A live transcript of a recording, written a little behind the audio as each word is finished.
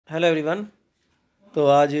Hello everyone. तो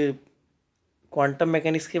आज quantum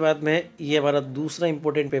mechanics के बाद में ये हमारा दूसरा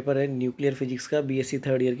इम्पोर्टेंट पेपर है न्यूक्लियर फिजिक्स का बीएससी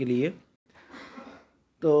थर्ड ईयर के लिए।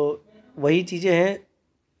 तो वही चीज़ें हैं,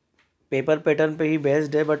 पेपर पैटर्न पे ही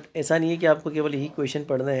बेस्ड है, बट ऐसा नहीं है कि आपको केवल यही क्वेश्चन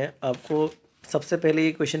पढ़ने हैं। आपको सबसे पहले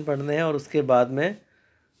ये क्वेश्चन पढ़ने हैं और उसके बाद में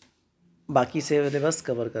बाकी सिलेबस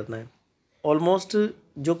कवर करना है। ऑलमोस्ट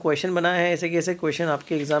जो क्वेश्चन बना है ऐसे के ऐसे क्वेश्चन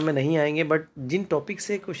आपके एग्ज़ाम में नहीं आएंगे, बट जिन टॉपिक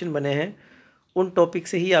से क्वेश्चन बने हैं उन टॉपिक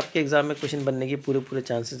से ही आपके एग्ज़ाम में क्वेश्चन बनने के पूरे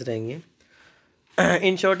चांसेस रहेंगे।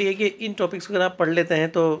 इन शॉर्ट ये कि इन टॉपिक्स को अगर आप पढ़ लेते हैं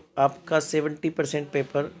तो आपका 70%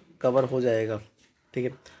 पेपर कवर हो जाएगा। ठीक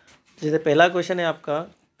है, जैसे पहला क्वेश्चन है आपका,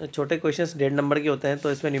 छोटे क्वेश्चंस 1.5 नंबर के होते हैं,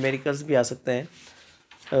 तो इसमें न्यूमेरिकल्स भी आ सकते हैं।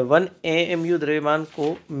 1 AMU द्रव्यमान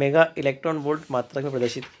को मेगा इलेक्ट्रॉन वोल्ट मात्रक में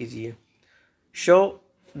प्रदर्शित कीजिए। Show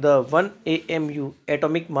the 1 AMU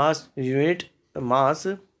atomic mass unit mass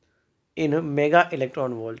in mega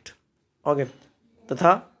electron volt. Okay, तथा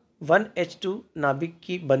 1H2 नाभिक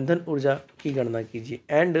की बंधन ऊर्जा की गणना कीजिए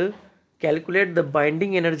and calculate the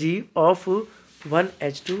binding energy of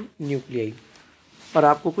 1H2 nuclei. और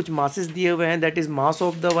आपको कुछ मासेस दिए हुए हैं, that is mass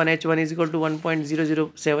of the 1H1 is equal to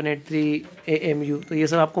 1.00783 AMU। तो ये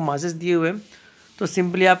सब आपको मासेस दिए हुए हैं। तो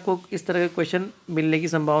सिंपली आपको इस तरह के क्वेश्चन मिलने की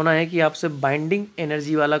संभावना है कि आपसे बाइंडिंग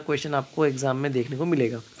एनर्जी वाला क्वेश्चन आपको एग्जाम में देखने को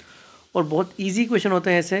मिलेगा। और बहुत ईजी क्वेश्चन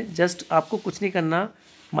होते हैं ऐसे, जस्ट आपको कुछ नहीं करना,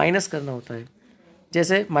 माइनस करना होता है।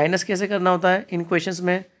 जैसे माइनस कैसे करना होता है इन क्वेश्चंस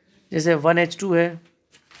में, जैसे 1H2 है,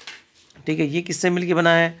 ठीक है, ये किससे मिलके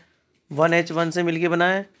बना है, 1H1 से मिलके बना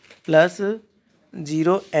है, प्लस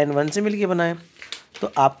 0N1 से मिलके बना है।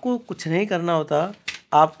 तो आपको कुछ नहीं करना होता,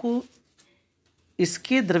 आपको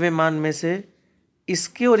इसके द्रव्यमान में से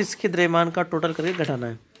इसके और इसके द्रव्यमान का टोटल करके घटाना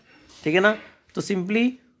है। ठीक है ना। तो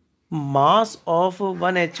simply mass of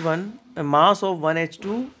 1H1 mass of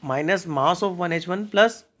 1H2 minus mass of 1H1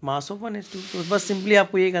 plus mass of 1H2। तो बस सिंपली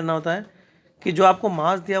आपको ये करना होता है कि जो आपको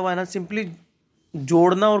मास दिया हुआ है ना, सिंपली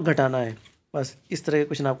जोड़ना और घटाना है। बस इस तरह के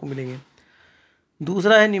क्वेश्चन आपको मिलेंगे।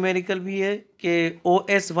 दूसरा है न्यूमेरिकल भी है कि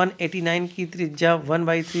OS 189 की त्रिज्या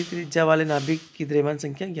 1/3 त्रिज्या वाले नाभिक की द्रव्यमान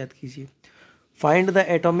संख्या ज्ञात कीजिए। Find the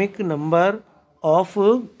atomic number of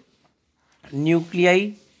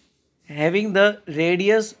nuclei having the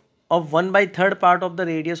radius of 1/3 part of the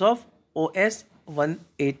radius of OS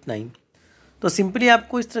 189। तो सिंपली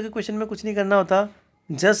आपको इस तरह के क्वेश्चन में कुछ नहीं करना होता,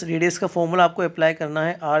 जस्ट रेडियस का फॉर्मूला आपको अप्लाई करना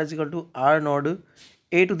है, R is equal to R not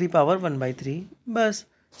A⁻⁴ 1/3। बस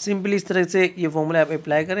सिंपली इस तरह से ये फॉर्मूला आप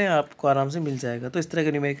अप्लाई करें, आपको आराम से मिल जाएगा। तो इस तरह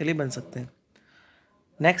के न्यूमेरिकली बन सकते हैं।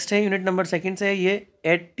 नेक्स्ट है यूनिट नंबर सेकंड से है ये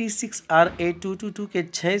 86RA222 के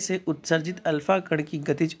 6 से उत्सर्जित अल्फा कण की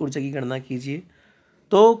गतिज ऊर्जा की गणना कीजिए।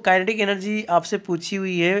 तो काइनेटिक एनर्जी आपसे पूछी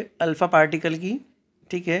हुई है अल्फा पार्टिकल की,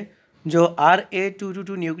 ठीक है, जो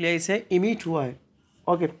RA222 न्यूक्लियाई से इमिट हुआ है।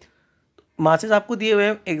 ओके, मासेस आपको दिए हुए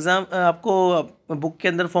हैं, एग्जाम आपको बुक के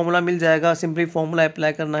अंदर फॉर्मूला मिल जाएगा, सिंपली फॉर्मूला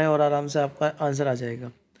अप्लाई करना है और आराम से आपका आंसर आ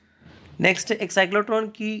जाएगा। नेक्स्ट, एक साइक्लोट्रॉन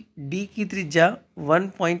की D की त्रिज्या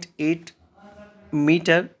 1.8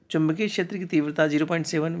 मीटर, चुंबकीय क्षेत्र की तीव्रता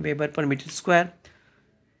 0.7 वेबर पर मीटर स्क्वायर,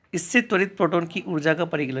 इससे त्वरित प्रोटॉन की ऊर्जा का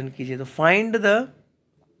परिकलन कीजिए। तो find the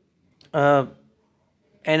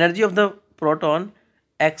energy of the proton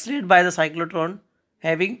accelerated by the cyclotron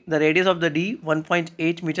having the radius of the D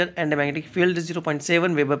 1.8 meter and the magnetic field is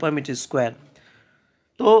 0.7 weber पर मीटर स्क्वायर।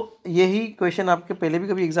 तो यही क्वेश्चन आपके पहले भी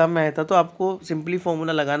कभी एग्जाम में आया था, तो आपको सिंपली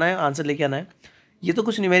फॉर्मूला लगाना है, आंसर लेके आना है। ये तो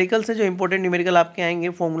कुछ न्यूमेरिकल्स हैं जो इंपॉर्टेंट न्यूमेरिकल आपके आएंगे,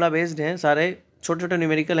 फॉर्मूला बेस्ड हैं, सारे छोटे छोटे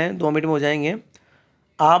न्यूमेरिकल हैं, 2 मिनट में हो जाएंगे।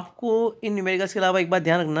 आपको इन न्यूमेरिकल्स के अलावा एक बात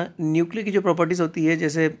ध्यान रखना, न्यूक्लियर की जो प्रॉपर्टीज़ होती है,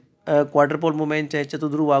 जैसे क्वाड्रपोल मूवमेंट है,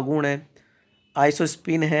 चतुर्ध्रुव आघूर्ण है,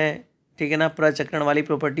 आइसोस्पिन है, ठीक है ना, प्रचक्रण वाली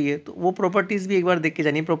प्रॉपर्टी है, तो वो प्रॉपर्टीज़ भी एक बार देख के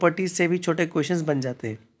जानिए, प्रॉपर्टीज़ से भी छोटे क्वेश्चंस बन जाते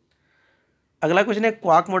हैं। अगला क्वेश्चन है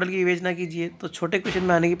क्वार्क मॉडल की विवेचना कीजिए। तो छोटे क्वेश्चन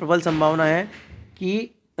में आने की प्रबल संभावना है कि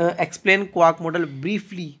एक्सप्लेन क्वार्क मॉडल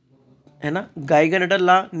ब्रीफली, है ना। गाइगर नडल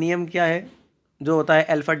लॉ नियम क्या है जो होता है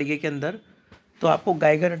अल्फा डीके के अंदर, तो आपको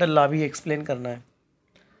गाइगर नडल लॉ भी एक्सप्लेन करना है।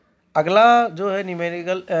 अगला जो है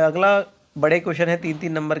न्यूमेरिकल, अगला बड़े क्वेश्चन है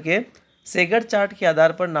 3-3 नंबर के, सेगर चार्ट के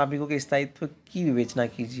आधार पर नाभिकों के स्थायित्व की विवेचना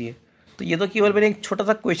कीजिए। तो ये तो केवल मैंने एक छोटा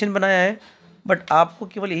सा क्वेश्चन बनाया है, बट आपको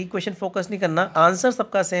केवल यही क्वेश्चन फोकस नहीं करना, आंसर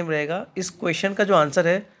सबका सेम रहेगा। इस क्वेश्चन का जो आंसर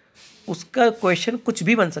है उसका क्वेश्चन कुछ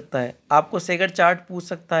भी बन सकता है। आपको सेगर चार्ट पूछ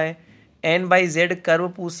सकता है, N/Z कर्व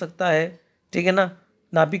पूछ सकता है, ठीक है ना,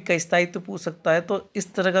 नाभिक का स्थायित्व पूछ सकता है। तो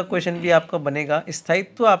इस तरह का क्वेश्चन भी आपका बनेगा,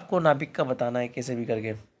 स्थायित्व आपको नाभिक का बताना है कैसे भी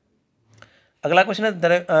करके। अगला क्वेश्चन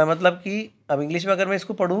है मतलब कि अब इंग्लिश में अगर मैं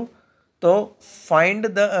इसको पढ़ूँ तो find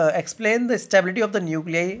the explain the stability of the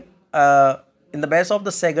nuclei in the base of the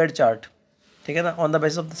सेगर्ड chart, ठीक है ना, on the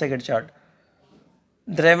base of the सेगर्ड chart.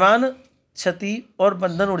 द्रव्यमान क्षति और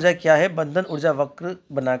बंधन ऊर्जा क्या है, बंधन ऊर्जा वक्र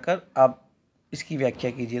बनाकर आप इसकी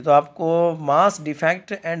व्याख्या कीजिए। तो आपको मास,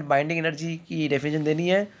 डिफेक्ट एंड बाइंडिंग एनर्जी की डेफिनेशन देनी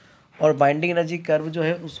है और बाइंडिंग एनर्जी कर्व जो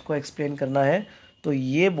है उसको एक्सप्लेन करना है। तो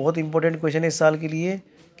ये बहुत इंपॉर्टेंट क्वेश्चन है इस साल के लिए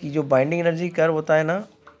कि जो बाइंडिंग एनर्जी कर्व होता है ना,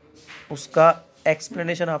 उसका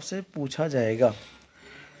एक्सप्लेनेशन आपसे पूछा जाएगा।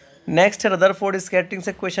 नेक्स्ट है रदरफोर्ड स्कैटरिंग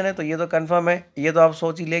से क्वेश्चन है, तो ये तो कंफर्म है, ये तो आप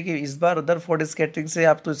सोच ही ले कि इस बार रदरफोर्ड स्कैटरिंग से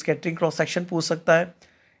आप तो स्कैटरिंग क्रॉस सेक्शन पूछ सकता है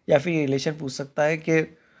या फिर रिलेशन पूछ सकता है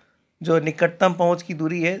कि जो निकटतम पहुंच की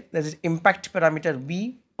दूरी है, that is impact parameter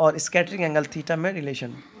B और स्कैटरिंग एंगल थीटा में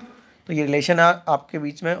रिलेशन। तो ये रिलेशन आपके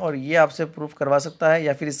बीच में, और ये आपसे प्रूफ करवा सकता है,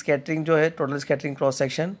 या फिर स्कैटरिंग जो है टोटल स्कैटरिंग क्रॉस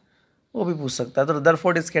सेक्शन वो भी पूछ सकता है। तो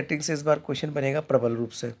रदरफोर्ड स्कैटरिंग से इस बार क्वेश्चन बनेगा प्रबल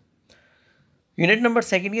रूप से। यूनिट नंबर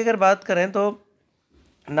 2 की अगर बात करें तो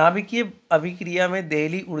नाभिकीय अभिक्रिया में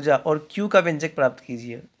दहली ऊर्जा और क्यू का व्यंजक प्राप्त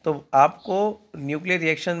कीजिए। तो आपको न्यूक्लियर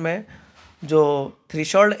रिएक्शन में जो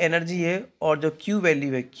थ्रेशोल्ड एनर्जी है और जो क्यू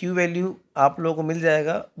वैल्यू है, क्यू वैल्यू आप लोगों को मिल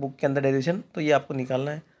जाएगा बुक के अंदर डेरिवेशन, तो ये आपको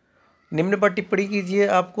निकालना है। निम्न पर टिप्पणी कीजिए,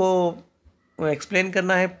 आपको एक्सप्लेन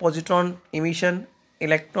करना है पॉजिट्रॉन इमिशन,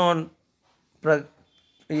 इलेक्ट्रॉन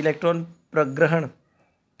प्रग्रहण,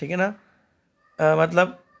 ठीक है ना,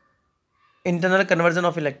 मतलब इंटरनल कन्वर्जन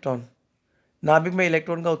ऑफ इलेक्ट्रॉन, नाभिक में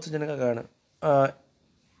इलेक्ट्रॉन का उत्सर्जन का कारण,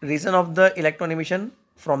 reason of the electron emission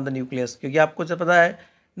from the nucleus, क्योंकि आपको जो पता है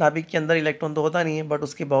नाभिक के अंदर इलेक्ट्रॉन तो होता नहीं है, बट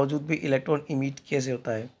उसके बावजूद भी इलेक्ट्रॉन इमिट कैसे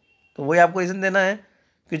होता है, तो वही आपको रीज़न देना है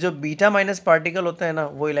कि जो बीटा माइनस पार्टिकल होते हैं ना,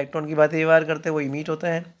 वो इलेक्ट्रॉन की बातें व्यवहार करते हैं, वो इमिट होते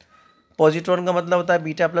हैं। पॉजिट्रॉन का मतलब होता है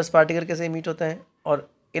बीटा प्लस पार्टिकल कैसे इमिट होते हैं, और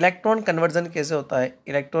इलेक्ट्रॉन कन्वर्जन कैसे होता है,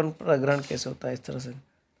 इलेक्ट्रॉन प्रग्रहण कैसे होता है, इस तरह से।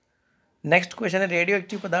 नेक्स्ट क्वेश्चन है रेडियो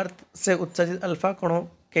एक्टिव पदार्थ से उत्सर्जित अल्फा कणों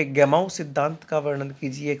के गैमाउ सिद्धांत का वर्णन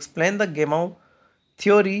कीजिए। Explain the गैमाउ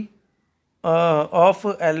theory of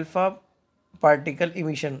alpha particle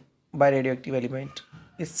emission bye radio active element.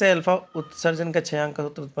 इससे अल्फा उत्सर्जन का छायांक का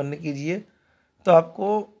सूत्र उत्पन्न कीजिए। तो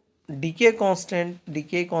आपको डीके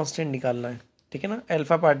कांस्टेंट निकालना है, ठीक है ना,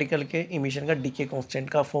 अल्फा पार्टिकल के इमिशन का डीके कांस्टेंट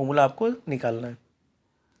का फॉर्मूला आपको निकालना है।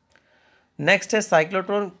 नेक्स्ट है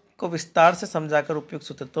साइक्लोट्रॉन को विस्तार से समझाकर उपयुक्त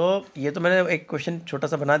सूत्र। तो ये तो मैंने एक क्वेश्चन छोटा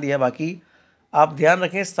सा बना दिया, बाकी आप ध्यान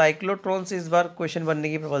रखें साइक्लोट्रॉन से इस बार क्वेश्चन बनने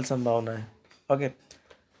की प्रबल संभावना है। ओके,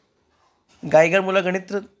 गाइगर मूलक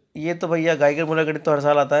गणित, ये तो भैया गाइगर मूलक गणित तो हर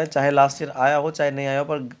साल आता है, चाहे लास्ट ईयर आया हो चाहे नहीं आया हो,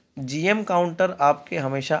 पर जीएम काउंटर आपके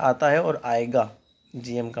हमेशा आता है और आएगा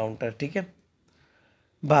जीएम काउंटर, ठीक है।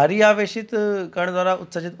 भारी आवेशित कण द्वारा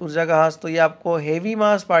उत्सर्जित ऊर्जा का ह्रास, तो ये आपको हेवी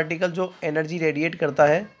मास पार्टिकल जो एनर्जी रेडिएट करता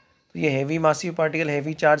है, तो ये heavy massive particle,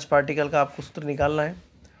 heavy charge particle का आपको सूत्र निकालना है।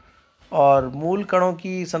 और मूल कणों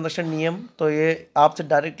की संरक्षण नियम, तो ये आपसे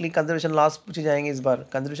डायरेक्टली कंजर्वेशन लॉस पूछे जाएंगे इस बार।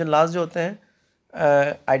 कंजर्वेशन लॉस जो होते हैं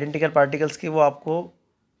आइडेंटिकल पार्टिकल्स के, वो आपको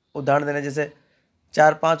उदाहरण देना, जैसे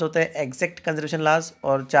 4-5 होते हैं एग्जैक्ट कंजर्वेशन लॉस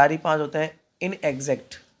और 4 ही 5 होते हैं in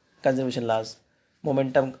exact conservation loss.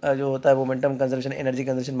 Momentum जो होता है, momentum conservation, energy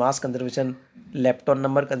conservation, mass conservation, lepton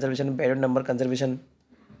number conservation, Baryon number conservation,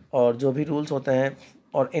 और जो भी रूल्स होते हैं।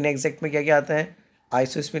 और इन एग्जैक्ट में क्या क्या आते हैं,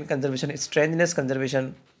 आइसोस्पिन कंजर्वेशन, स्ट्रेंजनेस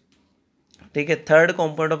कंजर्वेशन, ठीक है, third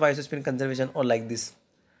component of isospin conservation, और लाइक दिस।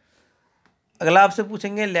 अगला आपसे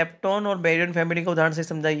पूछेंगे लेप्टॉन और बैरियन फैमिली का उदाहरण से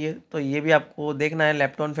समझाइए। तो ये भी आपको देखना है,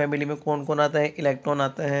 लेप्टॉन फैमिली में कौन कौन आता है, इलेक्ट्रॉन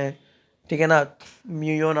आते हैं, ठीक है ना,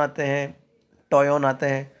 म्यूयन आते हैं, टॉयन आते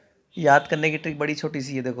हैं। याद करने की ट्रिक बड़ी छोटी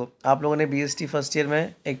सी है, देखो आप लोगों ने बीएसटी फर्स्ट ईयर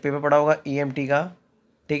में एक पेपर पढ़ा होगा ईएमटी का,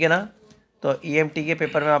 ठीक है ना, तो ईएमटी के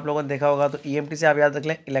पेपर में आप लोगों ने देखा होगा, तो ईएमटी से आप याद रख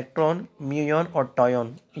लें इलेक्ट्रॉन, म्यूयन और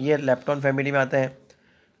टॉयन, ये लेप्टॉन फैमिली में आते हैं।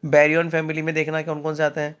 बैरियन फैमिली में देखना कौन कौन से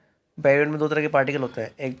आते हैं। बैरियन में 2 तरह के पार्टिकल होते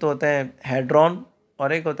हैं, एक तो होते हैं हेड्रॉन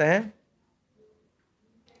और एक होते हैं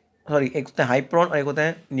एक होते हैं हाइप्रोन और एक होते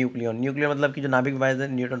हैं न्यूक्लियन। न्यूक्लियन मतलब कि जो नाभिक विभाजन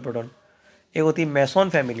है, न्यूट्रॉन प्रोटॉन। एक होती है मेसॉन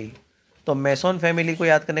फैमिली। तो मेसॉन फैमिली को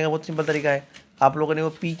याद करने का बहुत सिंपल तरीका है, आप लोगों ने वो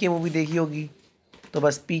पी के मूवी देखी होगी, तो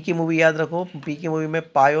बस पी के मूवी याद रखो। पी के मूवी में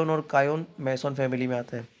पायोन और कायोन मेसॉन फैमिली में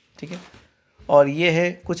आते हैं, ठीक है। और ये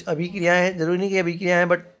है कुछ अभिक्रियाएं हैं, जरूरी नहीं कि अभिक्रियाएं हैं,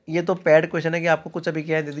 बट ये तो पैड क्वेश्चन है कि आपको कुछ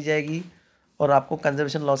अभिक्रियाएं दे दी जाएगी और आपको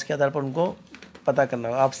कंजर्वेशन लॉस के आधार पर उनको पता करना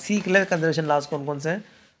होगा। आप सीख लें कंजर्वेशन लॉस कौन कौन से हैं,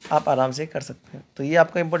 आप आराम से कर सकते हैं। तो ये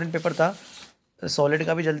आपका इंपॉर्टेंट पेपर था। सॉलिड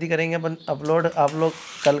का भी जल्दी करेंगे अपन अपलोड, आप लोग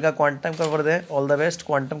कल का क्वांटम का कर दें। ऑल द बेस्ट,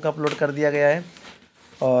 क्वांटम का अपलोड कर दिया गया है,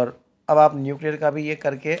 और अब आप न्यूक्लियर का भी ये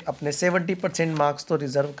करके अपने 70% मार्क्स तो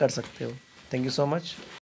रिजर्व कर सकते हो। Thank you so much.